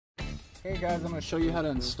Hey guys, I'm going to show you how to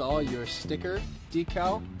install your Stickr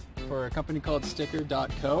decal for a company called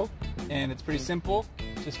Stickr.co, and it's pretty simple.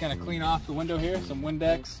 Just going to clean off the window here, some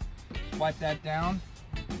Windex, wipe that down.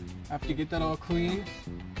 After you get that all clean,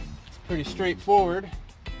 it's pretty straightforward.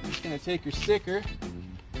 You're just going to take your sticker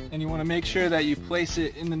and you want to make sure that you place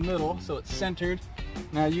it in the middle so it's centered.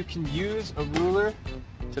 Now you can use a ruler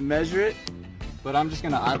to measure it, but I'm just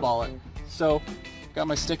going to eyeball it. So, got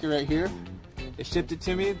my sticker right here. They shipped it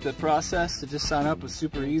to me. The process to just sign up was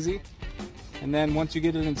super easy. And then once you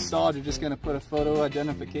get it installed, you're just going to put a photo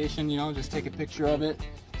identification, just take a picture of it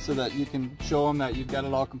so that you can show them that you've got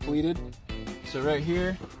it all completed. So right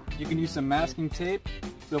here, you can use some masking tape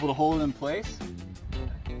to be able to hold it in place.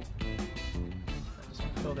 I just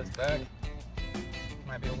want to fill this back.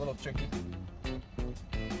 Might be a little tricky.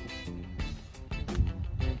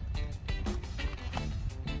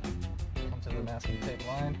 Come to the masking tape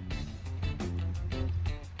line.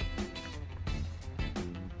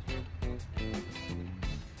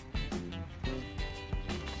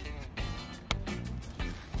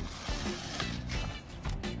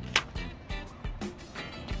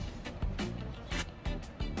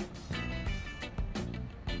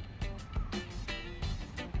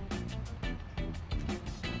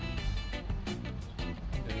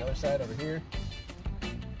 The other side over here.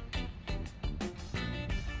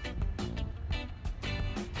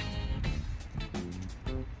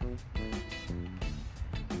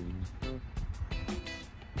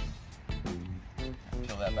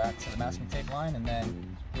 Peel that back to the masking tape line and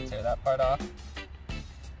then tear that part off.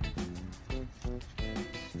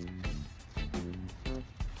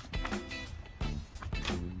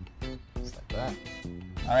 Just like that.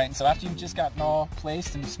 Alright, and so after you've just gotten all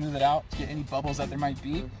placed and you smooth it out to get any bubbles that there might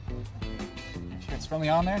be, make sure it's firmly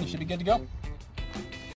on there and you should be good to go.